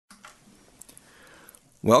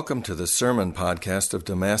Welcome to the Sermon Podcast of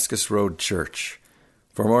Damascus Road Church.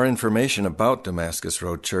 For more information about Damascus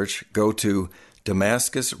Road Church, go to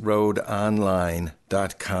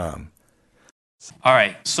damascusroadonline.com. All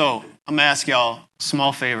right, so I'm going to ask y'all a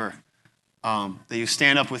small favor, that you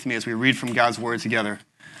stand up with me as we read from God's Word together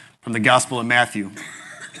from the Gospel of Matthew.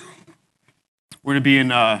 We're going to be in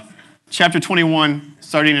chapter 21,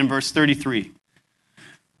 starting in verse 33.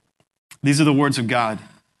 These are the words of God.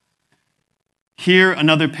 Hear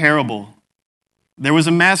another parable. There was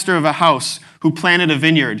a master of a house who planted a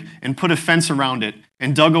vineyard and put a fence around it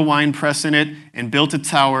and dug a wine press in it and built a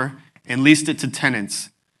tower and leased it to tenants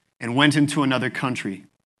and went into another country.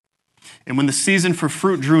 And when the season for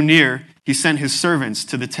fruit drew near, he sent his servants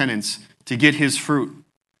to the tenants to get his fruit.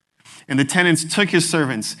 And the tenants took his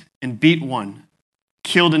servants and beat one,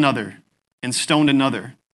 killed another, and stoned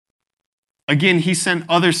another. Again, he sent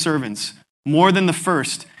other servants, more than the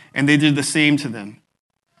first, and they did the same to them.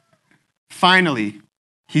 Finally,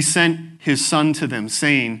 he sent his son to them,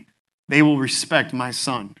 saying, they will respect my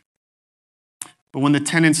son. But when the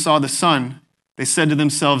tenants saw the son, they said to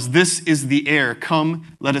themselves, this is the heir.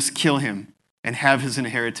 Come, let us kill him and have his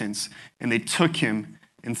inheritance. And they took him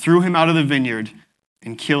and threw him out of the vineyard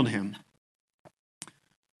and killed him.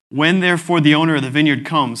 When therefore the owner of the vineyard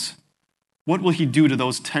comes, what will he do to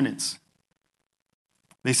those tenants?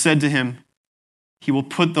 They said to him, he will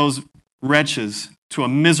put those wretches to a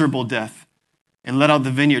miserable death and let out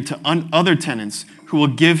the vineyard to other tenants who will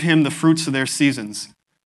give him the fruits of their seasons.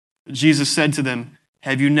 Jesus said to them,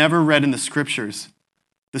 have you never read in the scriptures,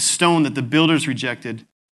 the stone that the builders rejected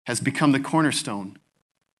has become the cornerstone?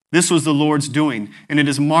 This was the Lord's doing, and it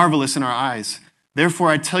is marvelous in our eyes. Therefore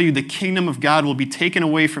I tell you, the kingdom of God will be taken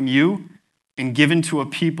away from you and given to a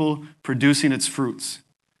people producing its fruits.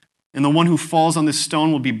 And the one who falls on this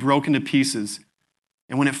stone will be broken to pieces.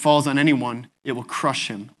 And when it falls on anyone, it will crush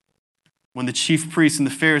him. When the chief priests and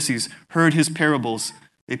the Pharisees heard his parables,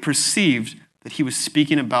 they perceived that he was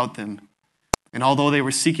speaking about them. And although they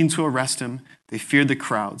were seeking to arrest him, they feared the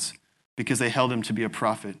crowds because they held him to be a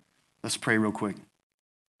prophet. Let's pray real quick.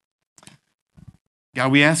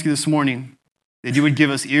 God, we ask you this morning that you would give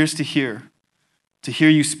us ears to hear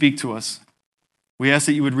you speak to us. We ask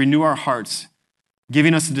that you would renew our hearts,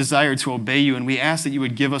 giving us a desire to obey you. And we ask that you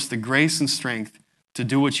would give us the grace and strength to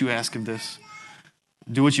do what you ask of this.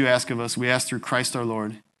 Do what you ask of us. We ask through Christ our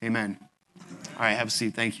Lord. Amen. All right, have a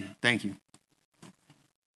seat. Thank you. Thank you.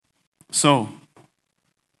 So,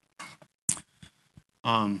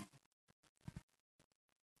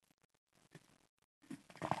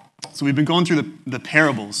 we've been going through the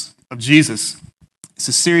parables of Jesus. It's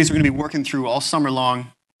a series we're going to be working through all summer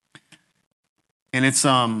long. And it's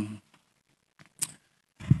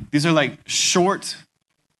these are like short,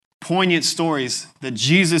 poignant stories that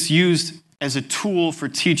Jesus used as a tool for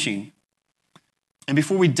teaching. And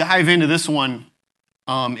before we dive into this one,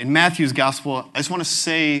 in Matthew's gospel, I just want to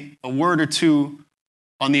say a word or two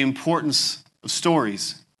on the importance of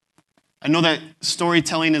stories. I know that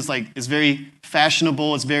storytelling is very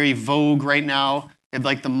fashionable, it's very vogue right now. They have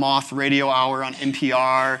like the Moth Radio Hour on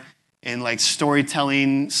NPR, and like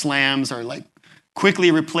storytelling slams are like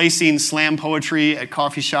quickly replacing slam poetry at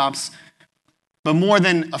coffee shops. But more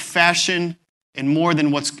than a fashion and more than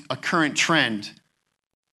what's a current trend,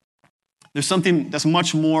 there's something that's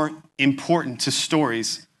much more important to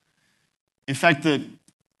stories. In fact, the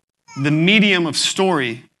medium of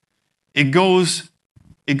story, it goes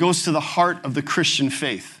to the heart of the Christian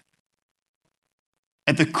faith.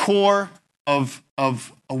 At the core of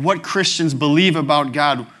what Christians believe about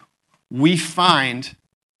God, we find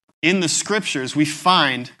in the scriptures, we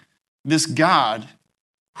find this God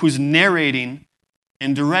who's narrating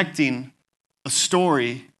and directing a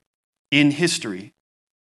story in history.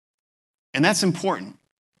 And that's important.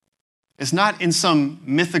 It's not in some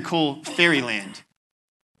mythical fairyland.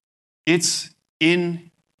 It's in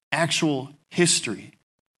actual history.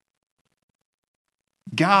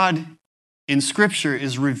 God in Scripture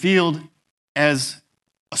is revealed as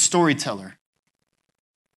a storyteller,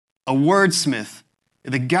 a wordsmith,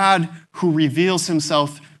 the God who reveals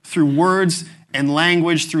himself through words and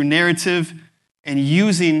language, through narrative, and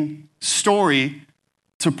using story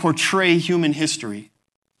to portray human history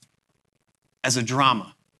as a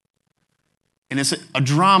drama. And it's a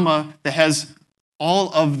drama that has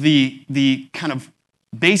all of the kind of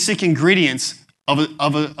basic ingredients of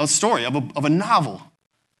a story, of a novel.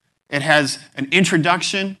 It has an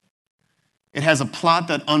introduction. It has a plot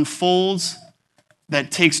that unfolds, that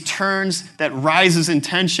takes turns, that rises in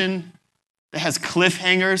tension, that has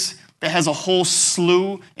cliffhangers, that has a whole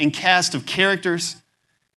slew and cast of characters,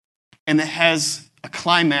 and that has a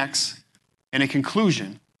climax and a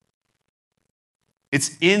conclusion.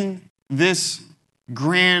 It's in this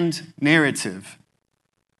grand narrative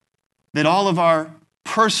that all of our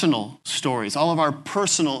personal stories, all of our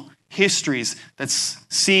personal histories that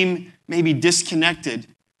seem maybe disconnected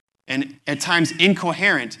and at times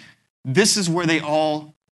incoherent, this is where they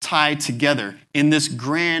all tie together in this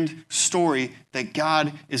grand story that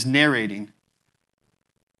God is narrating.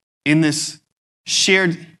 In this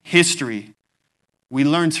shared history, we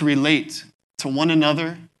learn to relate to one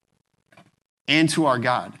another and to our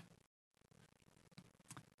God.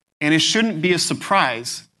 And it shouldn't be a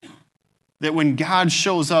surprise that when God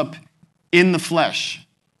shows up in the flesh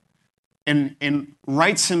and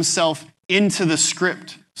writes himself into the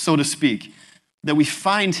script, so to speak, that we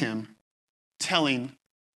find him telling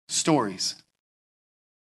stories.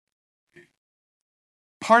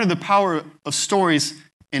 Part of the power of stories,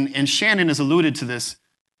 and Shannon has alluded to this,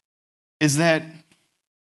 is that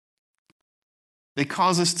they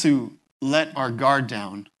cause us to let our guard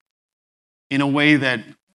down in a way that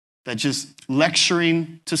just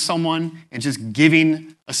lecturing to someone and just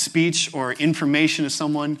giving a speech or information to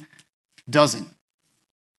someone doesn't.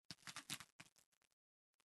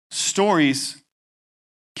 Stories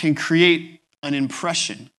can create an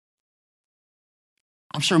impression.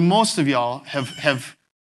 I'm sure most of y'all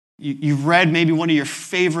you've read maybe one of your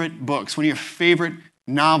favorite books, one of your favorite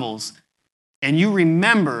novels, and you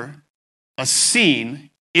remember a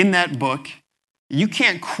scene in that book. You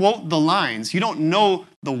can't quote the lines. You don't know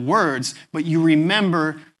the words, but you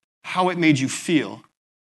remember how it made you feel.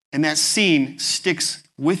 And that scene sticks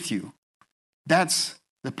with you. That's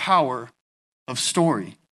the power of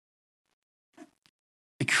story.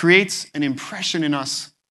 It creates an impression in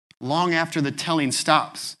us long after the telling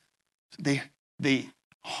stops. They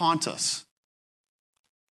haunt us.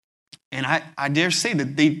 And I dare say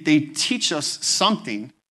that they teach us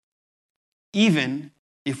something even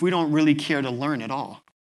if we don't really care to learn at all.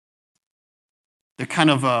 They're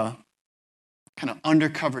kind of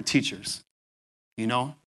undercover teachers, you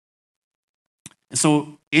know? And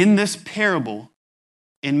so in this parable,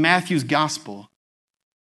 in Matthew's gospel,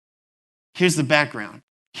 here's the background.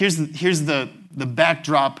 Here's the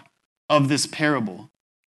backdrop of this parable.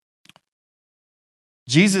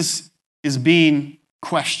 Jesus is being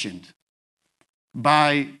questioned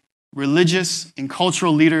by religious and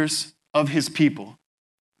cultural leaders of his people.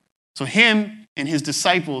 So him and his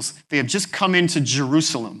disciples, they have just come into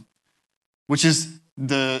Jerusalem, which is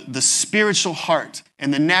the spiritual heart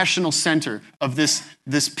and the national center of this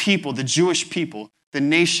people, the Jewish people, the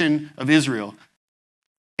nation of Israel.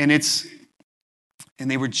 And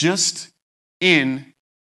they were just in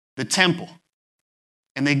the temple.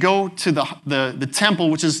 And they go to the temple,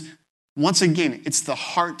 which is, once again, it's the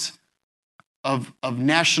heart of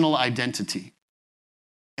national identity.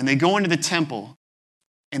 And they go into the temple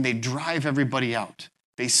and they drive everybody out.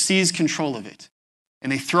 They seize control of it.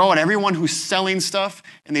 And they throw out everyone who's selling stuff,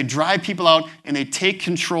 and they drive people out, and they take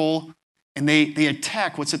control, and they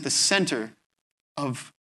attack what's at the center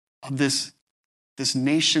of this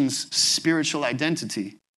nation's spiritual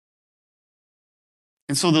identity.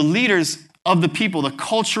 And so the leaders of the people, the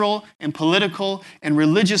cultural and political and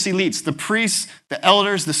religious elites, the priests, the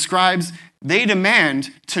elders, the scribes, they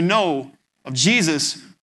demand to know of Jesus,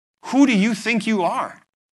 who do you think you are?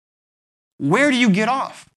 Where do you get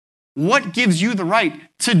off? What gives you the right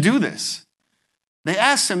to do this? They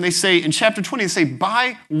ask him, they say, in chapter 20, they say,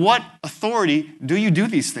 by what authority do you do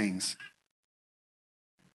these things?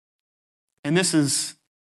 And this is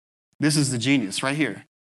the genius right here.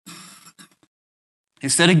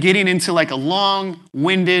 Instead of getting into like a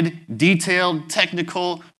long-winded, detailed,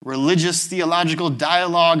 technical, religious, theological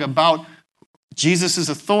dialogue about Jesus'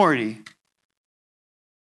 authority,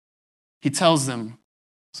 he tells them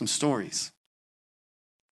some stories,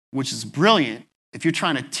 which is brilliant if you're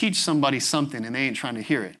trying to teach somebody something and they ain't trying to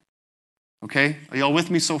hear it. Okay? Are y'all with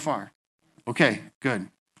me so far? Okay, good.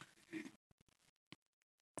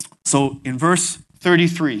 So in verse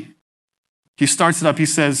 33, he starts it up. He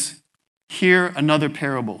says, hear another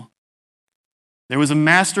parable. There was a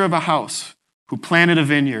master of a house who planted a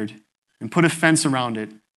vineyard and put a fence around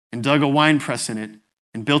it and dug a winepress in it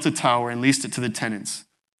and built a tower and leased it to the tenants.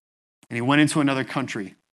 And he went into another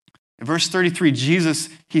country. In verse 33, Jesus,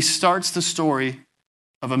 he starts the story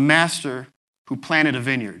of a master who planted a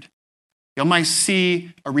vineyard. You might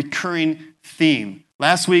see a recurring theme.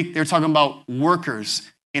 Last week, they were talking about workers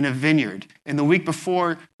in a vineyard. And the week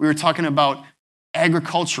before, we were talking about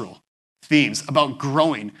agricultural themes, about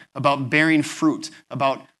growing, about bearing fruit,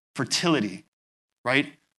 about fertility,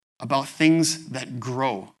 right? About things that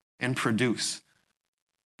grow and produce.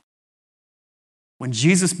 when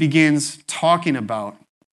Jesus begins talking about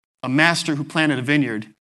a master who planted a vineyard,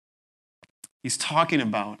 he's talking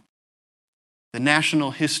about the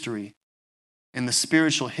national history and the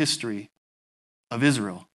spiritual history of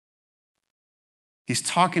Israel. He's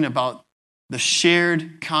talking about the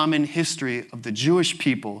shared common history of the Jewish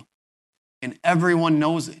people, and everyone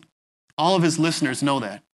knows it. All of his listeners know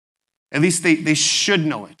that. At least they should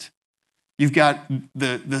know it. You've got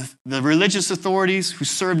the religious authorities who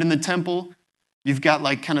served in the temple. You've got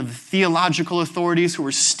like kind of the theological authorities who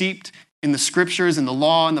were steeped in the scriptures and the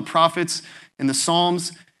law and the prophets and the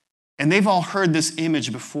Psalms. And they've all heard this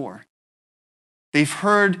image before. They've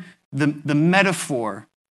heard the metaphor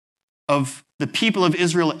of the people of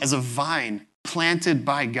Israel as a vine planted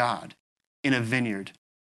by God in a vineyard.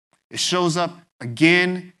 It shows up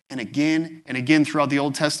again and again and again throughout the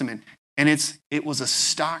Old Testament. And it was a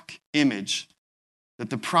stock image that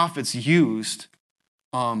the prophets used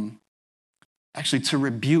actually to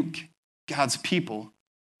rebuke God's people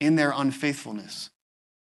in their unfaithfulness.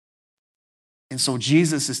 And so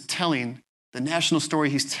Jesus is telling the national story.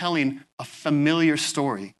 He's telling a familiar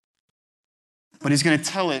story, but he's going to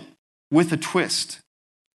tell it with a twist.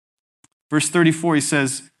 Verse 34, he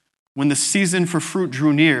says, when the season for fruit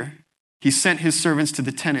drew near, he sent his servants to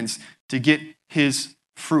the tenants to get his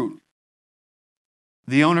fruit.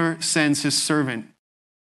 The owner sends his servant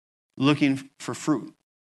looking for fruit.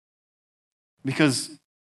 Because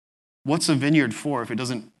what's a vineyard for if it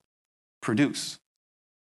doesn't produce?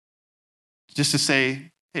 Just to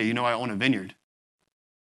say, hey, I own a vineyard.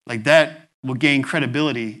 Like that will gain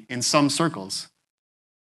credibility in some circles.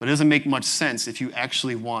 But it doesn't make much sense if you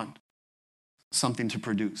actually want something to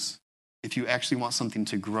produce, if you actually want something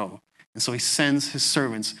to grow. And so he sends his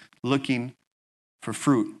servants looking for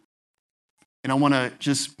fruit. And I want to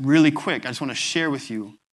just really quick, I just want to share with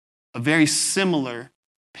you a very similar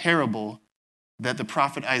parable that the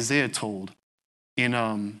prophet Isaiah told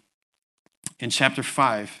in chapter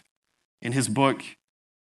 5 in his book.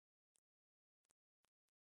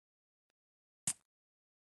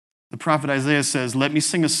 The prophet Isaiah says, let me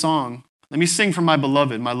sing a song. Let me sing for my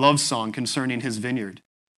beloved, my love song concerning his vineyard.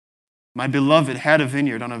 My beloved had a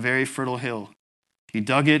vineyard on a very fertile hill. He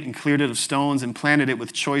dug it and cleared it of stones and planted it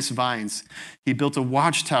with choice vines. He built a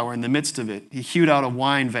watchtower in the midst of it. He hewed out a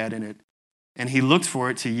wine vat in it, and he looked for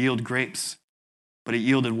it to yield grapes, but it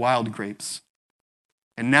yielded wild grapes.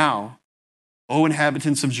 And now, O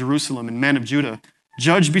inhabitants of Jerusalem and men of Judah,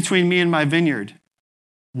 judge between me and my vineyard.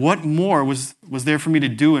 What more was there for me to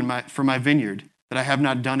do for my vineyard that I have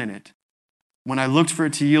not done in it? When I looked for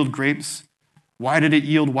it to yield grapes, why did it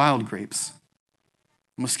yield wild grapes?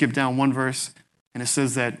 I'm going to skip down one verse, and it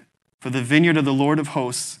says that, for the vineyard of the Lord of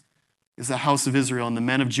hosts is the house of Israel, and the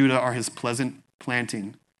men of Judah are his pleasant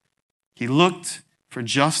planting. He looked for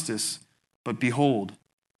justice, but behold,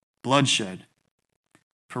 bloodshed.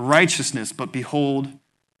 For righteousness, but behold,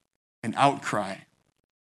 an outcry.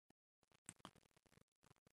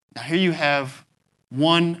 Now here you have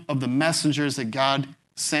one of the messengers that God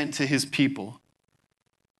sent to his people.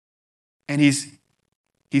 And he's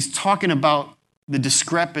talking about the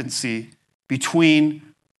discrepancy between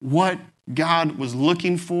what God was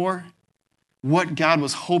looking for, what God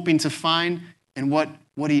was hoping to find, and what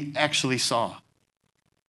he actually saw.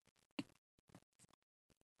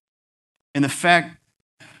 And the fact,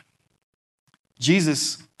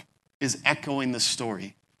 Jesus is echoing the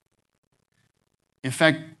story. In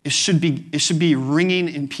fact, it should be ringing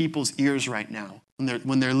in people's ears right now.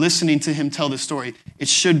 When they're listening to him tell the story, it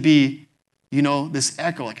should be, this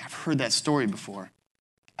echo, like, I've heard that story before.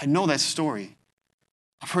 I know that story.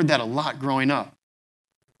 I've heard that a lot growing up.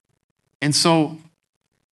 And so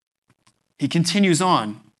he continues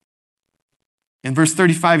on. In verse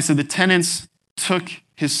 35, he said, the tenants took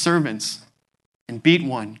his servants and beat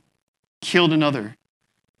one, killed another,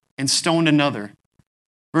 and stoned another.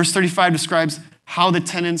 Verse 35 describes how the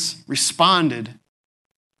tenants responded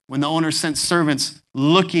when the owner sent servants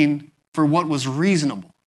looking for what was reasonable.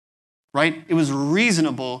 Right? It was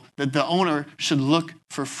reasonable that the owner should look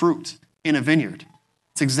for fruit in a vineyard.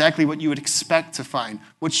 It's exactly what you would expect to find.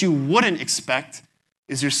 What you wouldn't expect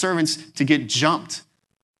is your servants to get jumped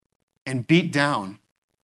and beat down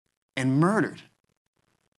and murdered.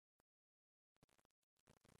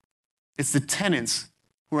 It's the tenants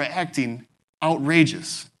who are acting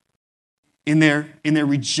outrageous in their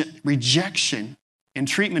rejection and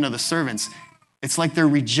treatment of the servants. It's like they're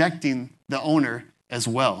rejecting the owner as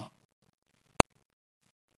well.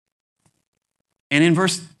 And in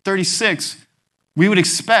verse 36, we would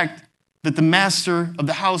expect that the master of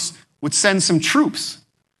the house would send some troops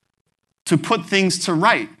to put things to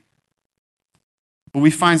right. But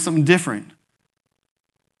we find something different.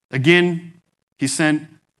 Again, he sent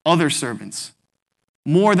other servants,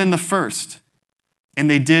 more than the first, and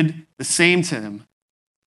they did the same to him.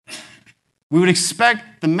 We would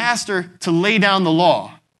expect the master to lay down the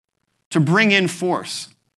law, to bring in force.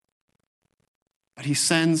 But he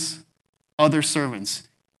sends other servants,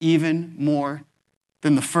 even more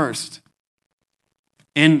than the first.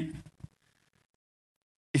 And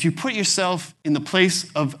if you put yourself in the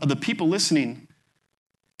place of the people listening,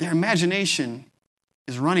 their imagination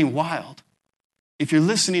is running wild. If you're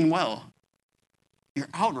listening well, you're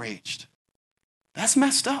outraged. That's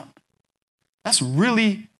messed up. That's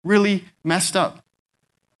really, really messed up.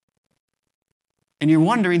 And you're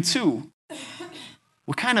wondering too,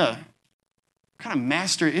 what kind of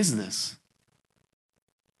master is this?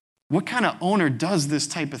 What kind of owner does this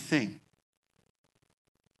type of thing?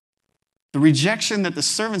 The rejection that the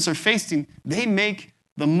servants are facing, they make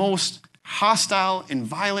the most hostile and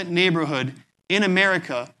violent neighborhood in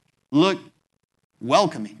America look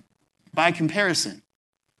welcoming by comparison.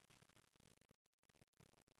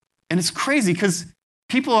 And it's crazy because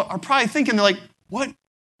people are probably thinking, they're like,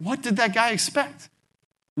 what did that guy expect?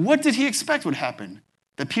 What did he expect would happen?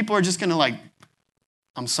 That people are just going to like,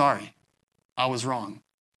 I'm sorry, I was wrong.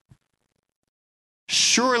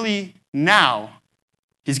 Surely now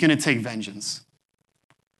he's going to take vengeance.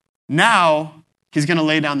 Now he's going to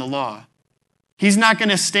lay down the law. He's not going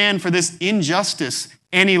to stand for this injustice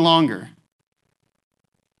any longer.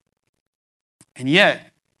 And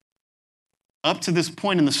yet, up to this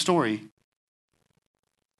point in the story,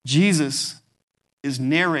 Jesus is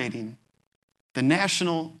narrating the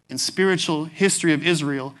national and spiritual history of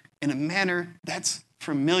Israel in a manner that's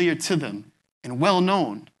familiar to them and well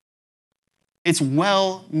known. It's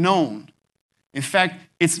well known. In fact,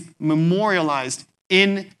 it's memorialized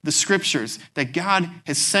in the scriptures that God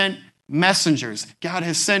has sent messengers. God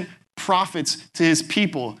has sent prophets to his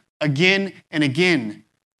people again and again,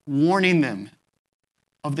 warning them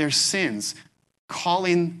of their sins,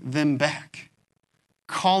 calling them back,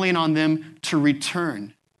 calling on them to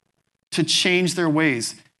return, to change their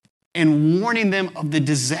ways, and warning them of the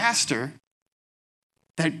disaster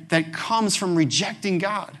that comes from rejecting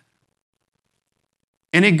God.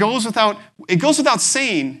 And it goes without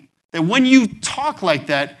saying that when you talk like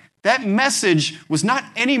that, that message was not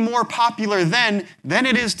any more popular then than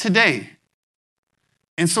it is today.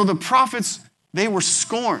 And so the prophets, they were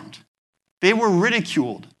scorned. They were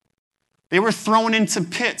ridiculed. They were thrown into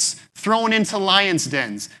pits, thrown into lions'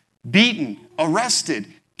 dens, beaten, arrested,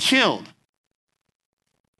 killed.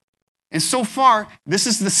 And so far, this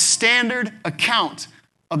is the standard account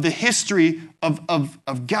of the history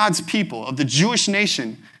of God's people, of the Jewish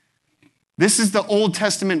nation. This is the Old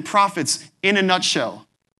Testament prophets in a nutshell.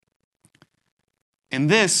 And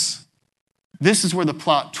this is where the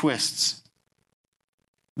plot twists.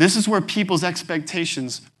 This is where people's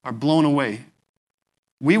expectations are blown away.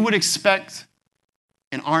 We would expect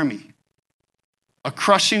an army, a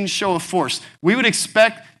crushing show of force. We would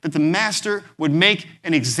expect that the master would make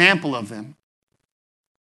an example of them.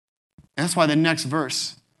 And that's why the next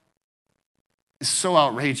verse is so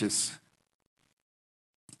outrageous.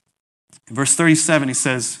 In verse 37, he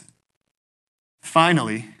says,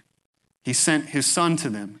 finally, he sent his son to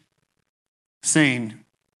them, saying,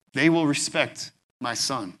 they will respect my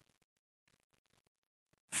son.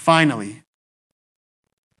 Finally.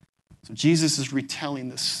 So Jesus is retelling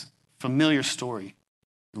this familiar story,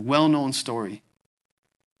 a well-known story.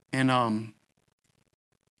 And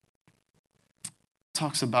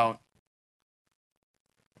talks about,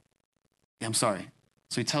 So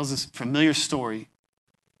he tells this familiar story,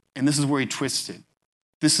 and this is where he twists it.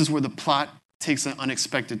 This is where the plot takes an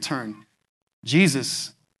unexpected turn.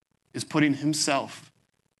 Jesus is putting himself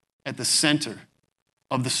at the center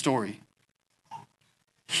of the story.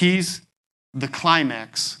 He's the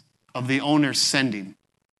climax of the owner's sending.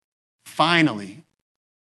 Finally,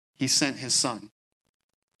 he sent his son.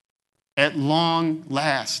 At long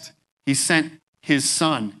last, he sent his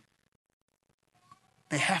son.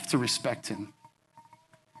 They have to respect him.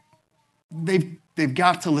 They've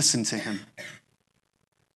got to listen to him.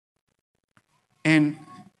 And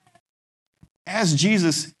as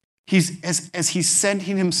Jesus, as he's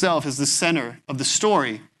sending himself as the center of the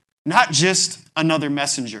story, not just another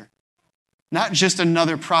messenger, not just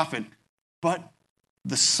another prophet, but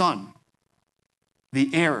the Son, the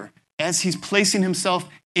heir, as he's placing himself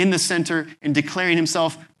in the center and declaring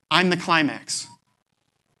himself, I'm the climax.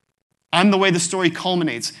 I'm the way the story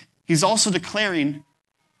culminates. He's also declaring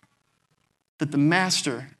that the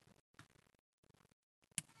master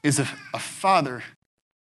is a father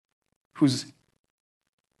who's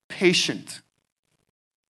patient.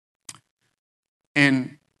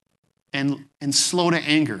 And and slow to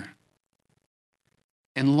anger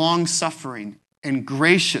and long-suffering and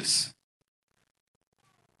gracious.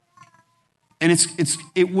 And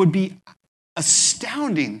it would be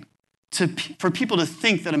astounding for people to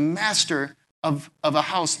think that a master of a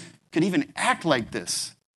house could even act like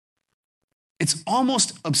this. It's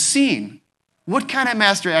almost obscene. What kind of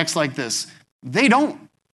master acts like this? They don't.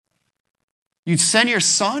 You'd send your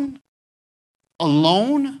son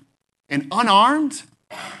alone and unarmed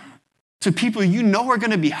to people you know are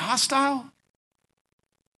going to be hostile?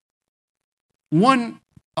 One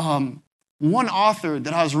author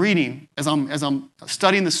that I was reading as I'm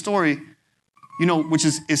studying the story, which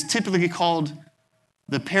is typically called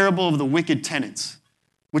the parable of the wicked tenants,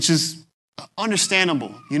 which is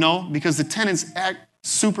understandable, because the tenants act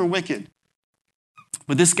super wicked.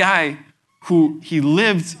 But this guy he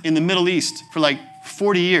lived in the Middle East for like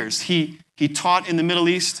 40 years. He taught in the Middle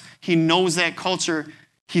East. He knows that culture.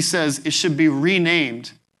 He says it should be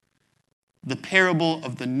renamed the parable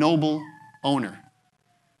of the noble owner.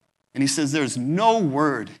 And he says there's no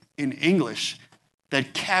word in English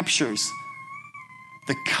that captures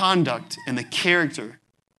the conduct and the character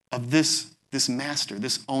of this master,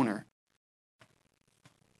 this owner.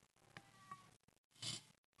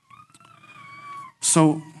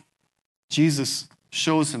 So Jesus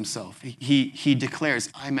shows himself. He declares,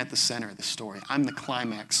 I'm at the center of the story. I'm the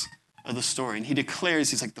climax of the story. And he declares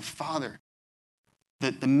he's like the father,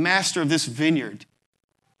 the master of this vineyard,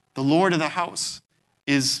 the Lord of the house,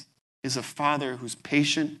 is a father who's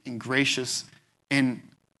patient and gracious, and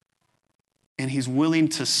he's willing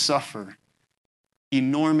to suffer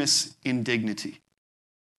enormous indignity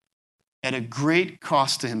at a great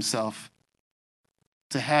cost to himself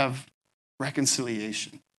to have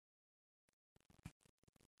reconciliation.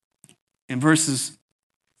 In verses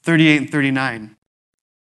 38 and 39,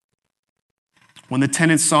 when the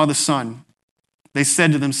tenants saw the son, they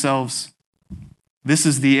said to themselves, this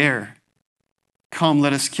is the heir. Come,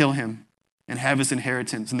 let us kill him and have his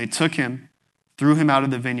inheritance. And they took him, threw him out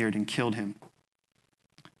of the vineyard, and killed him.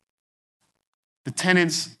 The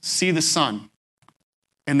tenants see the son,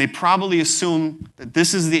 and they probably assume that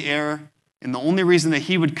this is the heir, and the only reason that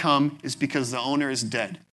he would come is because the owner is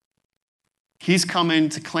dead. He's coming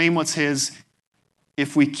to claim what's his.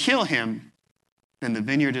 If we kill him, then the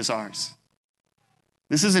vineyard is ours.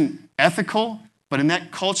 This isn't ethical, but in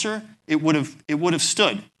that culture, it would have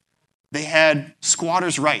stood. They had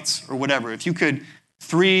squatters' rights or whatever. If you could,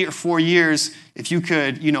 3 or 4 years, if you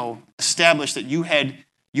could, establish that you had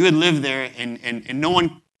lived there and no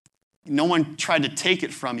one tried to take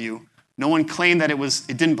it from you, no one claimed that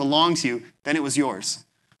it didn't belong to you, then it was yours.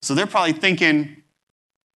 So they're probably thinking,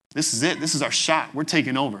 this is it. This is our shot. We're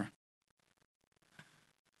taking over.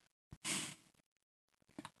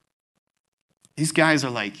 These guys are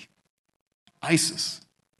like ISIS.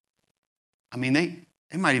 I mean, they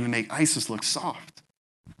might even make ISIS look soft.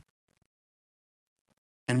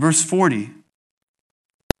 And verse 40,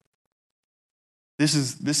 this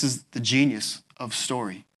is the genius of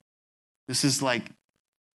story. This is like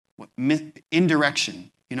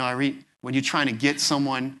indirection. I read when you're trying to get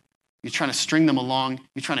someone, you're trying to string them along,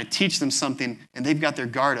 you're trying to teach them something, and they've got their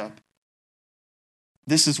guard up.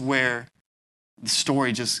 This is where the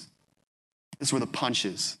story this is where the punch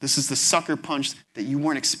is. This is the sucker punch that you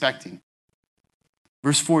weren't expecting.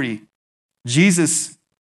 Verse 40, Jesus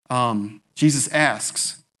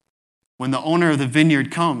asks, when the owner of the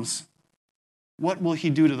vineyard comes, what will he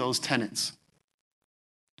do to those tenants?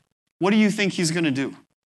 What do you think he's going to do?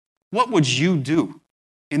 What would you do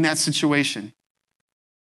in that situation?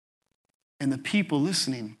 And the people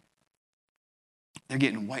listening, they're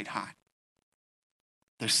getting white hot.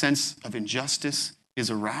 Their sense of injustice is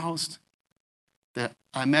aroused.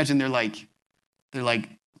 I imagine they're like Liam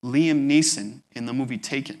Neeson in the movie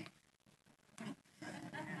Taken.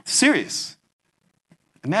 Serious.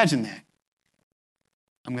 Imagine that.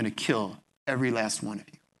 I'm going to kill every last one of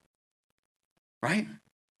you. Right?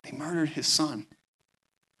 They murdered his son.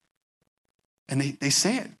 And they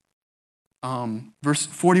say it. Verse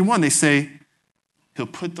 41, they say, he'll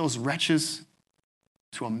put those wretches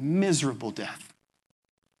to a miserable death.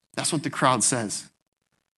 That's what the crowd says.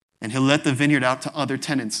 And he'll let the vineyard out to other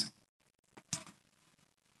tenants.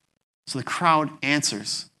 So the crowd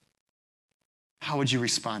answers, how would you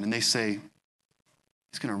respond? And they say,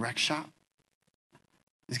 he's going to wreck shop.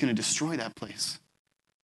 He's going to destroy that place.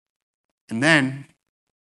 And then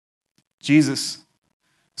Jesus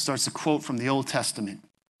starts a quote from the Old Testament.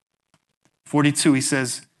 42, he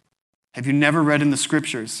says, have you never read in the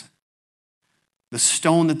scriptures, the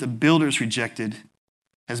stone that the builders rejected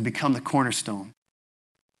has become the cornerstone.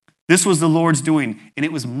 This was the Lord's doing, and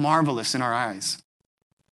it was marvelous in our eyes.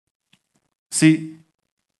 See,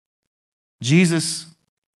 Jesus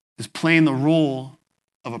is playing the role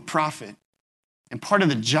of a prophet. And part of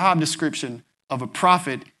the job description of a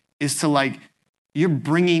prophet is to you're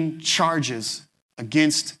bringing charges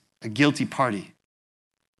against a guilty party.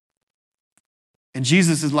 And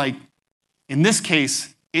Jesus is in this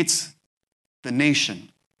case, it's the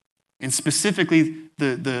nation. And specifically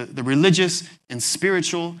the religious and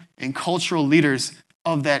spiritual and cultural leaders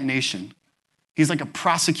of that nation. He's like a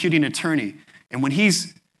prosecuting attorney. And when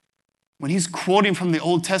he's quoting from the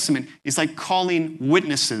Old Testament, it's like calling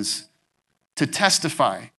witnesses to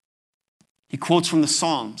testify. He quotes from the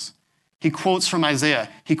Psalms. He quotes from Isaiah.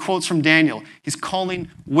 He quotes from Daniel. He's calling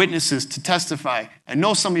witnesses to testify. I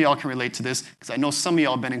know some of y'all can relate to this because I know some of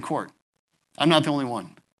y'all have been in court. I'm not the only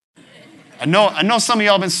one. I know some of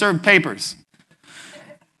y'all have been served papers.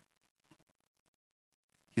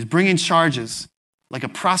 He's bringing charges like a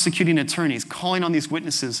prosecuting attorney. He's calling on these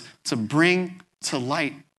witnesses to bring to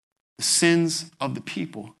light the sins of the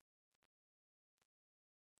people,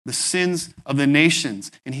 the sins of the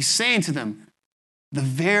nations. And he's saying to them, the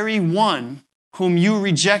very one whom you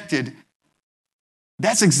rejected,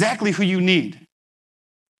 that's exactly who you need.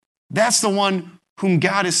 That's the one whom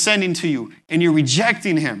God is sending to you, and you're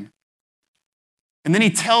rejecting him. And then he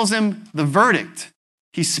tells him the verdict.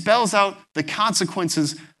 He spells out the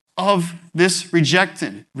consequences of this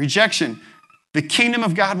rejection. The kingdom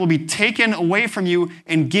of God will be taken away from you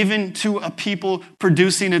and given to a people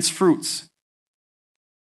producing its fruits.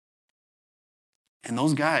 And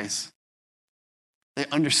those guys, they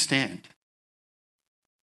understand.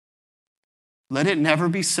 Let it never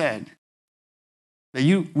be said that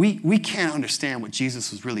we can't understand what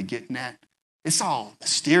Jesus was really getting at. It's all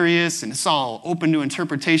mysterious and it's all open to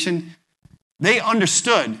interpretation. They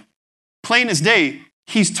understood, plain as day,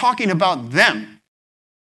 he's talking about them.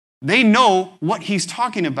 They know what he's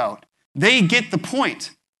talking about. They get the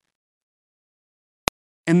point.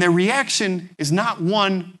 And their reaction is not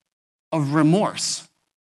one of remorse.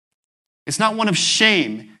 It's not one of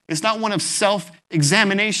shame. It's not one of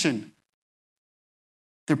self-examination.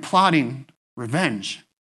 They're plotting revenge.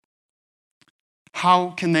 How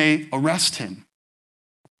can they arrest him?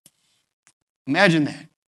 Imagine that.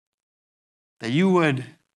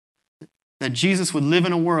 That Jesus would live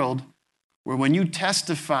in a world where when you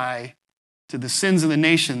testify to the sins of the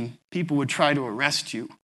nation, people would try to arrest you.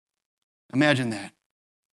 Imagine that.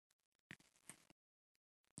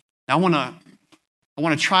 Now, I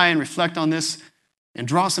want to try and reflect on this and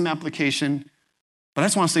draw some application, but I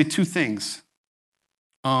just want to say two things.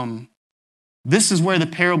 This is where the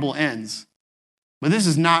parable ends, but this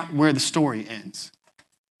is not where the story ends.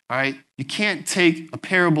 All right? You can't take a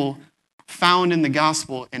parable found in the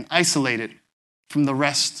gospel and isolate it from the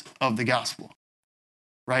rest of the gospel,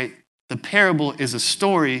 right? The parable is a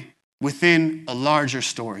story within a larger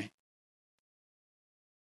story.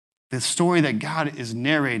 The story that God is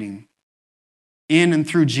narrating in and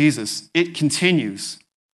through Jesus, it continues.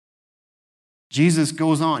 Jesus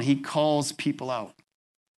goes on. He calls people out.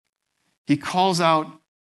 He calls out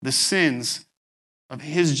the sins of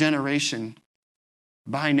his generation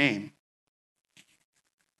by name.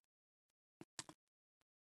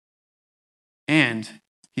 And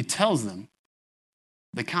he tells them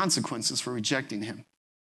the consequences for rejecting him.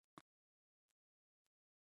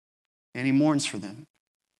 And he mourns for them.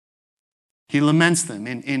 He laments them.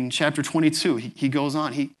 In chapter 22, he goes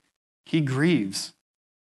on. He grieves.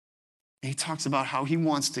 And he talks about how he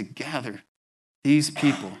wants to gather these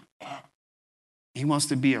people. He wants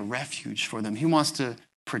to be a refuge for them. He wants to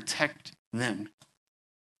protect them.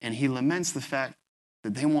 And he laments the fact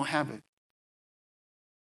that they won't have it.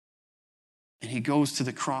 And he goes to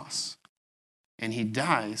the cross. And he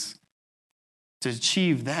dies to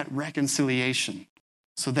achieve that reconciliation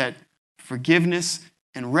so that forgiveness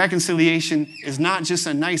and reconciliation is not just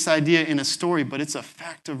a nice idea in a story, but it's a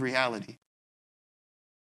fact of reality.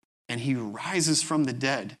 And he rises from the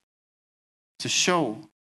dead to show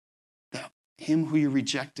that him who you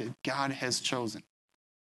rejected, God has chosen.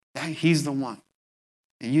 That he's the one.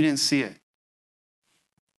 And you didn't see it.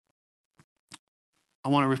 I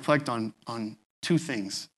want to reflect on two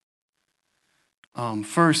things.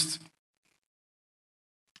 First,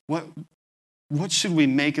 what should we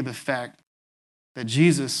make of the fact that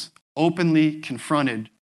Jesus openly confronted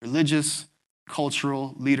religious,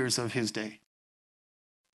 cultural leaders of his day?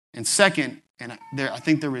 And second, and I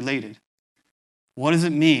think they're related, what does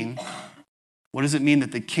it mean? What does it mean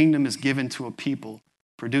that the kingdom is given to a people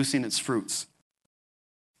producing its fruits?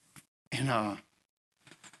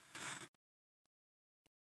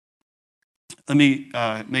 And Let me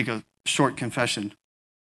make a short confession.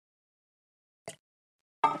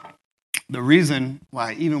 The reason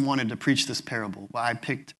why I even wanted to preach this parable, why I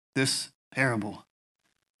picked this parable,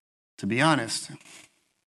 to be honest,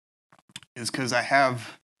 is because I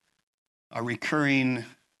have a recurring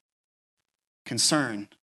concern,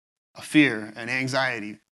 a fear, an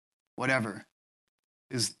anxiety, whatever,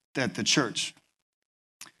 is that the church,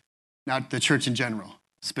 not the church in general,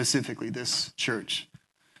 specifically this church,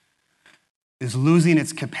 is losing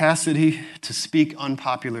its capacity to speak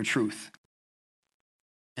unpopular truth.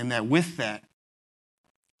 And that with that,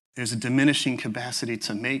 there's a diminishing capacity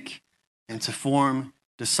to make and to form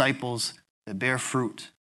disciples that bear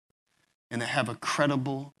fruit and that have a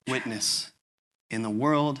credible witness in the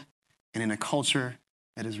world and in a culture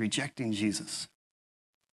that is rejecting Jesus.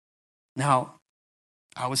 Now,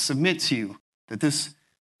 I would submit to you that this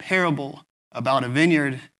parable about a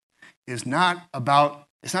vineyard is not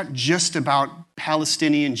just about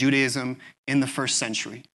Palestinian Judaism in the first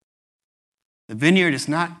century. The vineyard is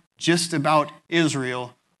not just about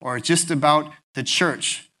Israel or just about the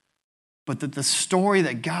church, but that the story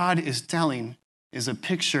that God is telling is a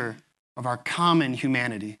picture of our common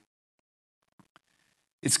humanity.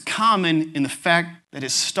 It's common in the fact that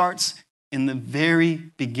it starts in the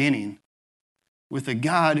very beginning with a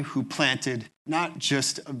God who planted not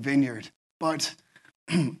just a vineyard, but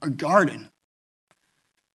a garden.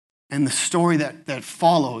 And the story that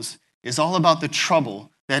follows is all about the trouble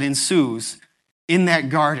that ensues in that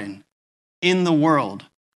garden, in the world,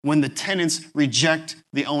 when the tenants reject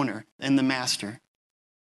the owner and the master.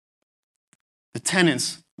 The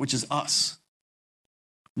tenants, which is us,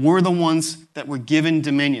 we're the ones that were given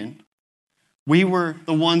dominion. We were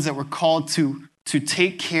the ones that were called to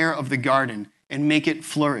take care of the garden and make it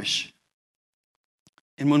flourish.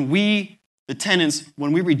 And when we, the tenants,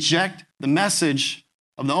 when we reject the message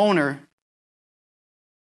of the owner,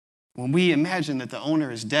 when we imagine that the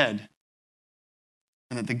owner is dead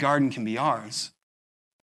and that the garden can be ours,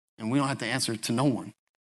 and we don't have to answer to no one,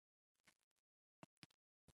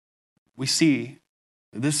 we see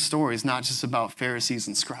that this story is not just about Pharisees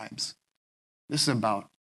and scribes. This is about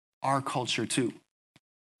our culture too.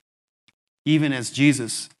 Even as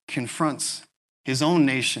Jesus confronts his own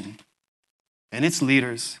nation and its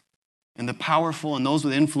leaders and the powerful and those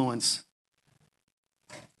with influence,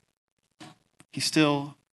 he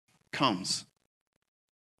still comes.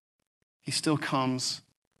 He still comes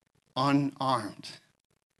unarmed.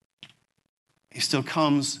 He still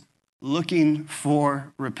comes looking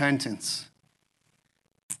for repentance.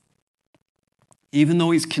 Even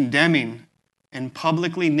though he's condemning and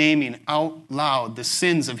publicly naming out loud the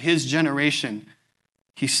sins of his generation,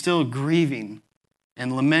 he's still grieving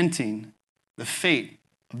and lamenting the fate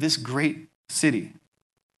of this great city,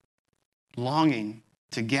 longing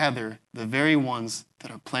to gather the very ones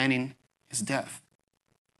that are planning his death.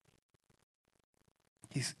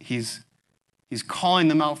 He's calling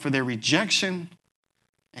them out for their rejection,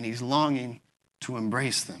 and he's longing to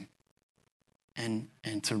embrace them and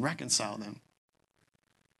to reconcile them.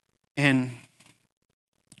 And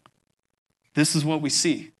this is what we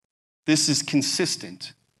see. This is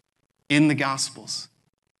consistent in the Gospels.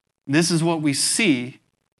 This is what we see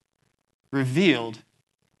revealed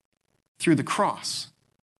through the cross.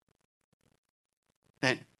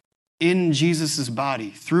 That in Jesus' body,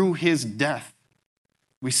 through his death,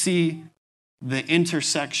 we see the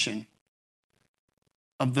intersection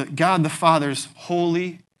of the God the Father's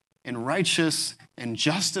holy and righteous and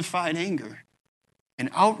justified anger and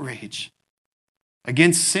outrage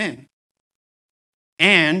against sin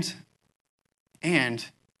and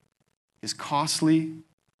his costly,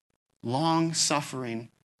 long-suffering,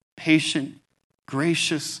 patient,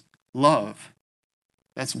 gracious love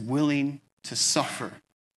that's willing to suffer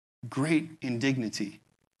great indignity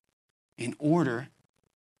in order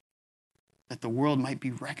that the world might be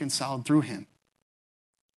reconciled through him.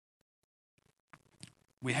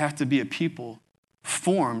 We have to be a people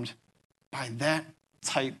formed by that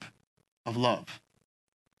type of love.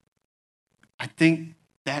 I think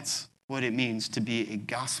that's what it means to be a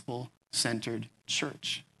gospel-centered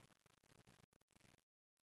church.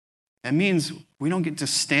 That means we don't get to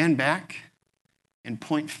stand back and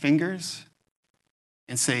point fingers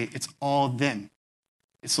and say, it's all them.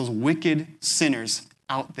 It's those wicked sinners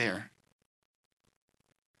out there.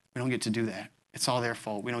 We don't get to do that. It's all their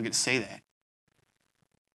fault. We don't get to say that.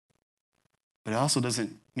 But it also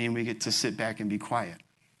doesn't mean we get to sit back and be quiet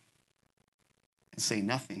and say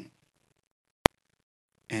nothing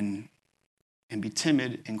and be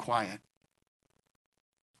timid and quiet.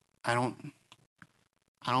 I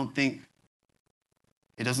don't think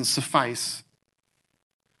it doesn't suffice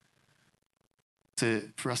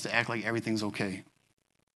for us to act like everything's okay,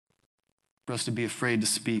 for us to be afraid to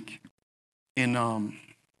speak. And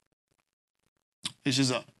it's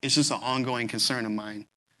just an ongoing concern of mine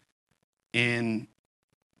in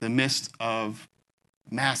the midst of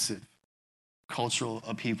massive cultural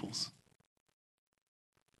upheavals,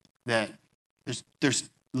 that there's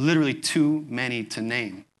literally too many to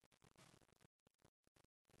name,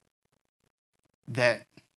 that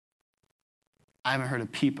I haven't heard a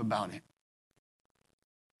peep about it.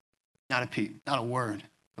 Not a peep, not a word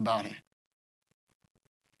about it.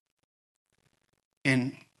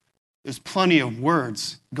 And there's plenty of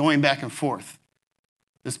words going back and forth.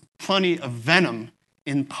 There's plenty of venom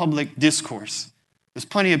in public discourse. There's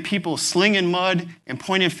plenty of people slinging mud and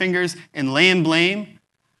pointing fingers and laying blame.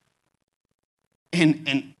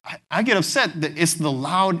 And I get upset that it's the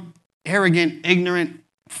loud, arrogant, ignorant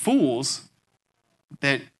fools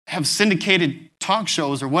that have syndicated talk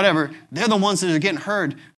shows or whatever. They're the ones that are getting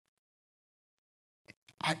heard.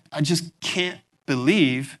 I just can't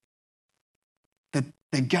believe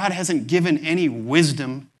that God hasn't given any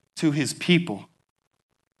wisdom to his people.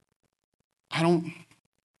 I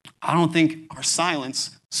don't think our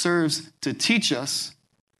silence serves to teach us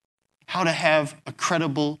how to have a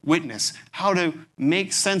credible witness, how to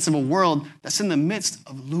make sense of a world that's in the midst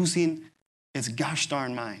of losing its gosh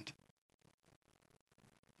darn mind,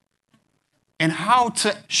 and how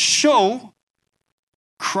to show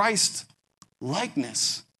Christ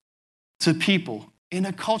likeness to people in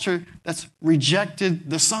a culture that's rejected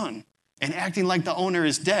the Son and acting like the owner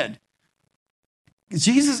is dead.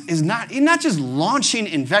 Jesus he's not just launching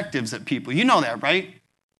invectives at people. You know that, right?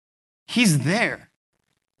 He's there.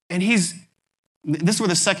 And this is where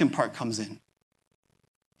the second part comes in.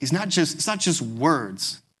 It's not just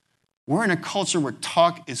words. We're in a culture where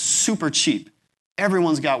talk is super cheap.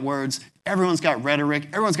 Everyone's got words. Everyone's got rhetoric.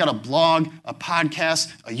 Everyone's got a blog, a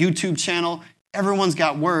podcast, a YouTube channel. Everyone's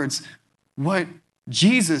got words. What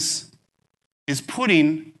Jesus is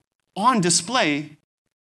putting on display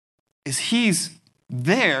is he's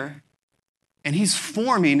there, and he's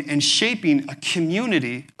forming and shaping a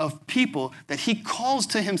community of people that he calls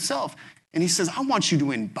to himself. And he says, I want you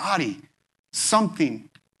to embody something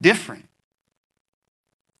different.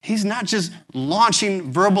 He's not just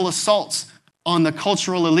launching verbal assaults on the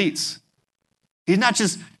cultural elites. He's not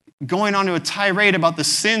just going on to a tirade about the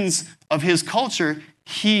sins of his culture.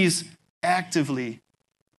 He's actively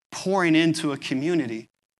pouring into a community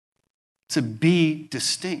to be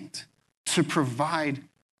distinct, to provide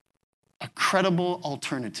a credible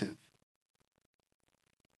alternative.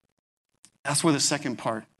 That's where the second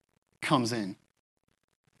part comes in.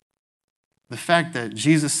 The fact that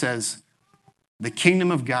Jesus says the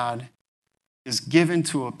kingdom of God is given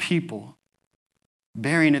to a people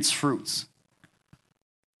bearing its fruits.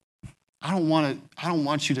 I don't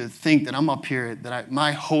want you to think that I'm up here,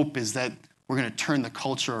 my hope is that we're going to turn the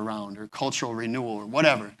culture around or cultural renewal or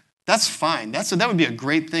whatever. That's fine. That would be a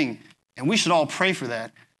great thing. And we should all pray for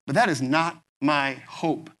that. But that is not my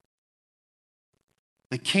hope.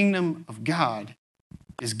 The kingdom of God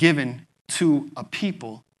is given to a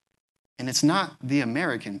people, and it's not the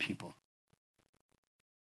American people.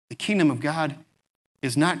 The kingdom of God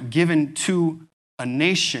is not given to a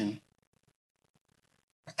nation,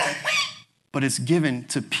 but it's given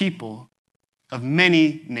to people of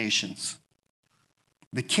many nations.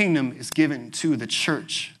 The kingdom is given to the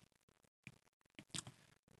church.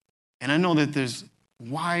 And I know that there's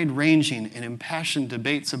wide-ranging and impassioned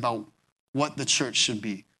debates about what the church should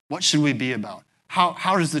be. What should we be about?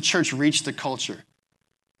 How does the church reach the culture?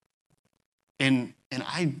 And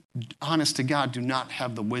I, honest to God, do not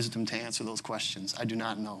have the wisdom to answer those questions. I do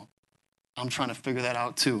not know. I'm trying to figure that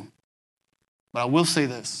out too. But I will say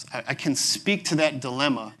this. I can speak to that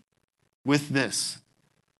dilemma with this,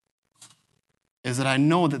 is that I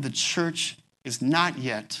know that the church is not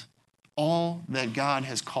yet all that God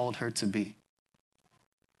has called her to be.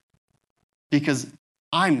 Because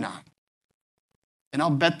I'm not. And I'll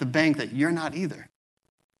bet the bank that you're not either.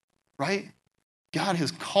 Right? God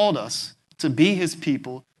has called us to be his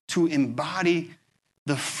people, to embody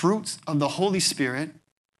the fruits of the Holy Spirit,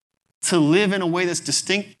 to live in a way that's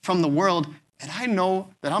distinct from the world. And I know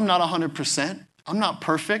that I'm not 100%. I'm not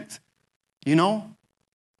perfect, you know?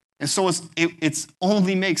 And so it's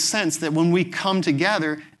only makes sense that when we come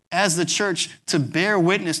together as the church to bear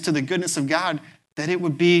witness to the goodness of God, that it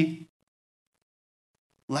would be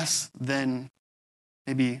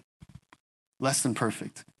maybe less than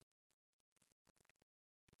perfect.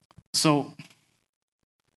 So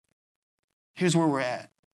here's where we're at.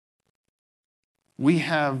 We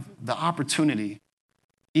have the opportunity,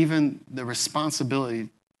 even the responsibility,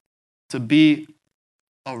 to be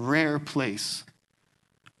a rare place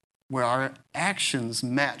where our actions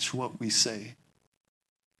match what we say,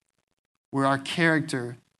 where our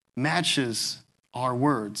character matches our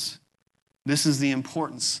words. This is the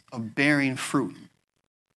importance of bearing fruit.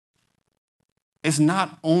 It's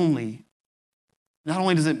not only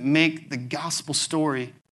does it make the gospel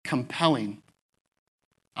story compelling,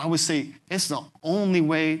 I would say it's the only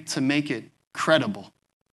way to make it credible.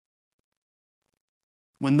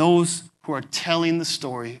 When those who are telling the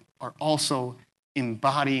story are also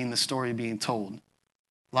embodying the story being told,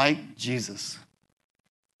 like Jesus.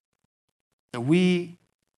 That we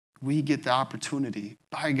get the opportunity,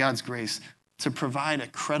 by God's grace, to provide a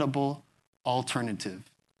credible alternative.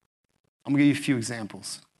 I'm going to give you a few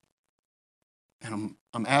examples. And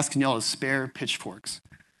I'm asking y'all to spare pitchforks.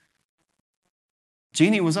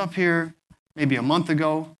 Jeannie was up here maybe a month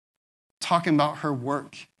ago talking about her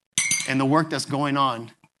work and the work that's going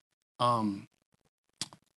on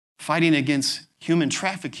fighting against human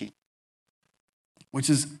trafficking, which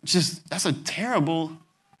is that's an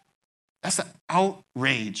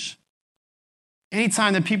outrage.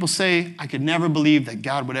 Anytime that people say, I could never believe that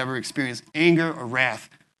God would ever experience anger or wrath,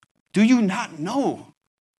 do you not know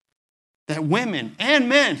that women and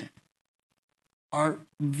men are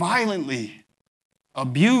violently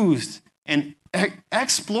abused and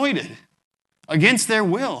exploited against their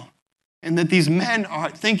will, and that these men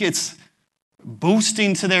think it's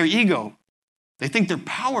boosting to their ego? They think they're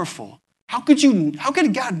powerful. How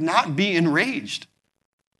could God not be enraged?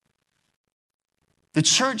 The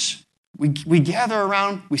church, we gather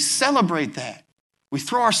around, we celebrate that. We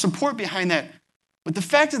throw our support behind that. But the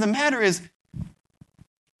fact of the matter is,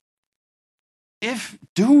 if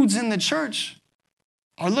dudes in the church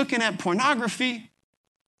are looking at pornography,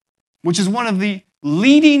 which is one of the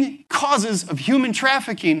leading causes of human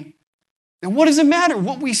trafficking, then what does it matter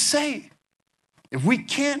what we say if we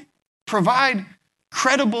can't provide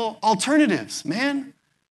credible alternatives, man?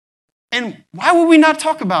 And why would we not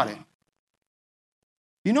talk about it?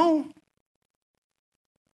 You know,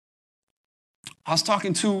 I was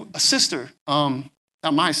talking to a sister,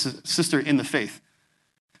 not my sister in the faith,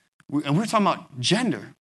 and we were talking about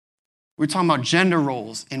gender. We were talking about gender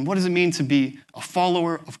roles and what does it mean to be a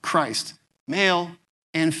follower of Christ, male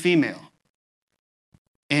and female,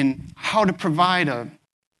 and how to provide a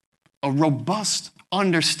robust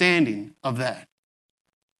understanding of that.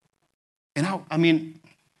 And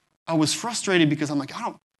I was frustrated because I'm like,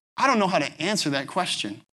 I don't know how to answer that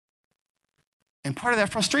question. And part of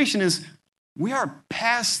that frustration is we are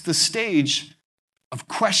past the stage of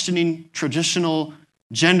questioning traditional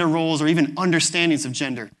gender roles or even understandings of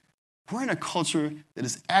gender. We're in a culture that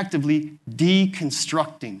is actively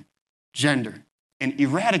deconstructing gender and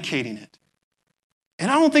eradicating it.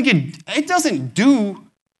 And I don't think it doesn't do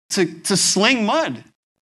to sling mud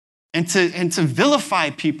and to vilify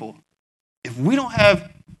people if we don't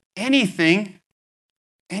have any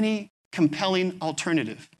compelling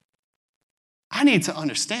alternative. I need to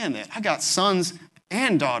understand that. I got sons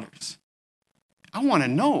and daughters. I want to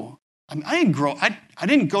know. I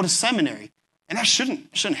didn't go to seminary, and I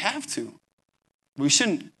shouldn't have to. We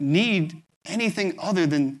shouldn't need anything other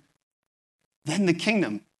than the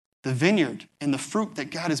kingdom, the vineyard, and the fruit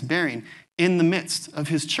that God is bearing in the midst of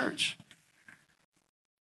his church.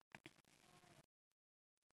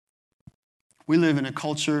 We live in a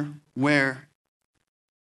culture where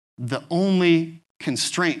the only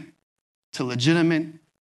constraint to legitimate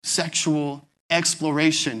sexual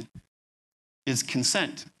exploration is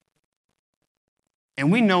consent.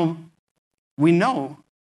 And we know,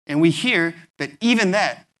 and we hear that even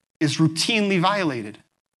that is routinely violated.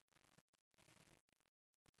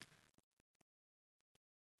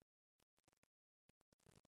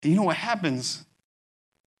 And you know what happens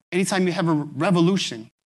anytime you have a revolution,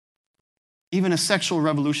 even a sexual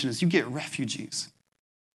revolution, is you get refugees.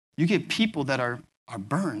 You get people that are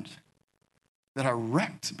burned, that are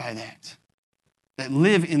wrecked by that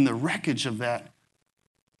live in the wreckage of that,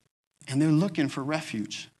 and they're looking for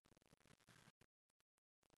refuge.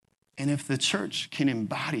 And if the church can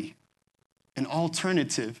embody an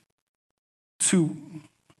alternative to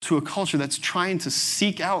a culture that's trying to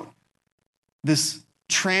seek out this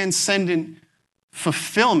transcendent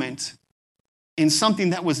fulfillment in something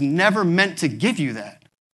that was never meant to give you that.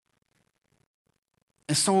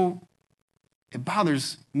 And so it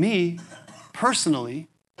bothers me personally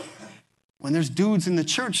when there's dudes in the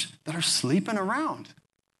church that are sleeping around.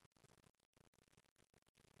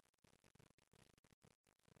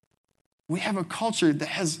 We have a culture that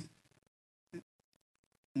has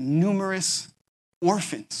numerous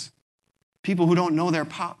orphans, people who don't know their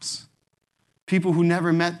pops, people who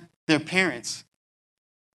never met their parents,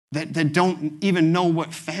 that don't even know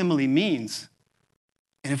what family means.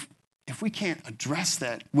 And if we can't address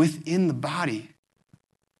that within the body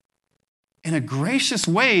in a gracious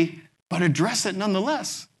way, but address it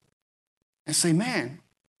nonetheless, and say, man,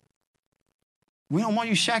 we don't want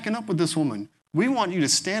you shacking up with this woman. We want you to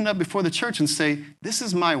stand up before the church and say, this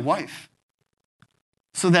is my wife,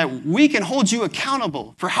 so that we can hold you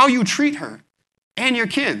accountable for how you treat her and your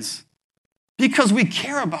kids, because we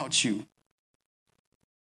care about you.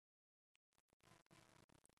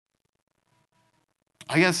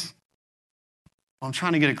 I guess what I'm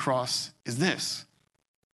trying to get across is this.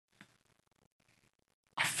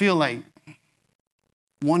 I feel like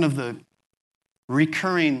one of the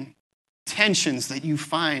recurring tensions that you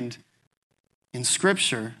find in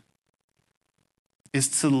Scripture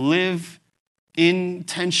is to live in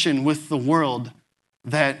tension with the world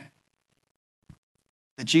that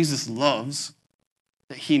Jesus loves,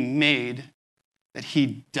 that he made, that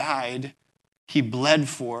he died, he bled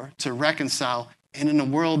for, to reconcile, and in a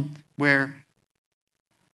world where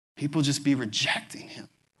people just be rejecting him,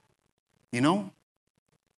 you know?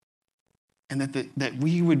 And that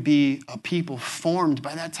we would be a people formed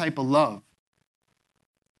by that type of love.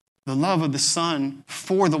 The love of the Son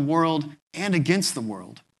for the world and against the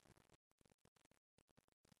world.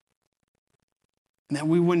 And that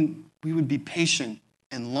we would be patient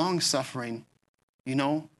and long-suffering, you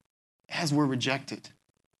know, as we're rejected.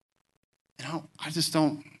 And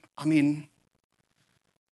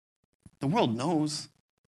the world knows.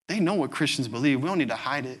 They know what Christians believe. We don't need to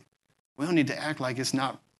hide it. We don't need to act like it's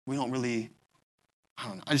not, we don't really, I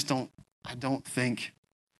don't know. I don't think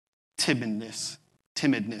timidness,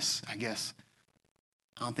 I guess.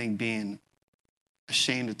 I don't think being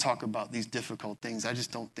ashamed to talk about these difficult things, I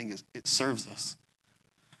just don't think it serves us.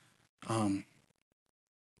 So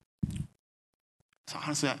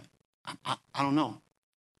honestly, I don't know.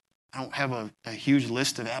 I don't have a huge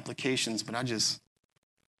list of applications, but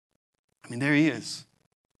there he is.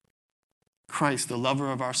 Christ, the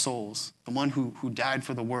lover of our souls, the one who died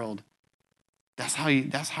for the world. That's how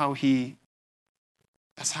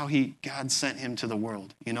God sent him to the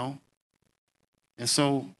world, you know? And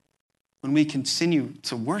so when we continue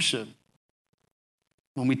to worship,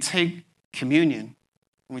 when we take communion,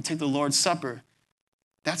 when we take the Lord's Supper,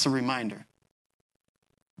 that's a reminder.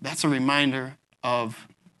 That's a reminder of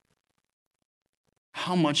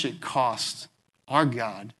how much it cost our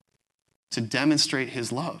God to demonstrate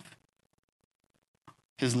his love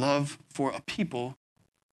for a people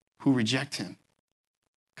who reject him.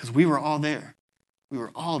 Because we were all there. We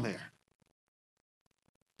were all there.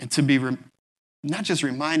 And to be not just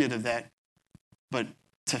reminded of that, but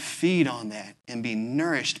to feed on that and be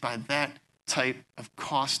nourished by that type of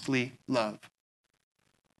costly love.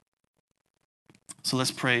 So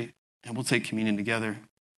let's pray, and we'll take communion together,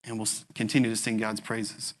 and we'll continue to sing God's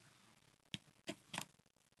praises.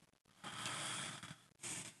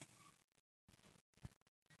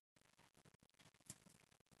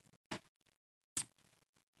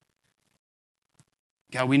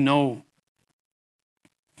 God, we know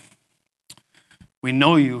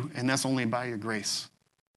you, and that's only by your grace.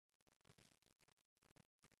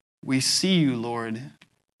 We see you, Lord,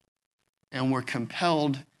 and we're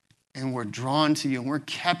compelled and we're drawn to you and we're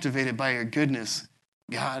captivated by your goodness,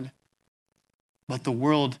 God. But the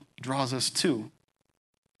world draws us too.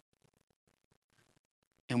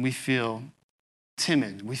 And we feel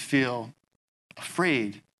timid. We feel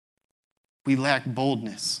afraid. We lack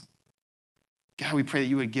boldness. God, we pray that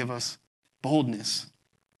you would give us boldness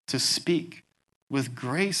to speak with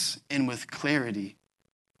grace and with clarity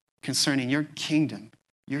concerning your kingdom,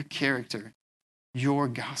 your character, your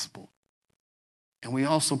gospel. And we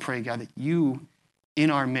also pray, God, that you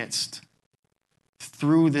in our midst,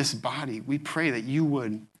 through this body, we pray that you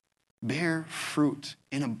would bear fruit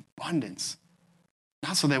in abundance,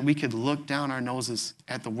 not so that we could look down our noses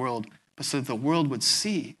at the world, but so that the world would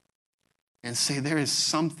see and say, there is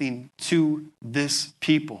something to this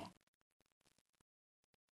people.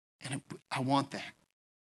 And I want that.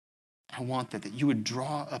 I want that you would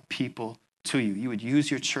draw a people to you. You would use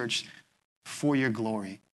your church for your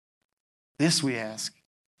glory. This we ask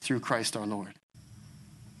through Christ our Lord.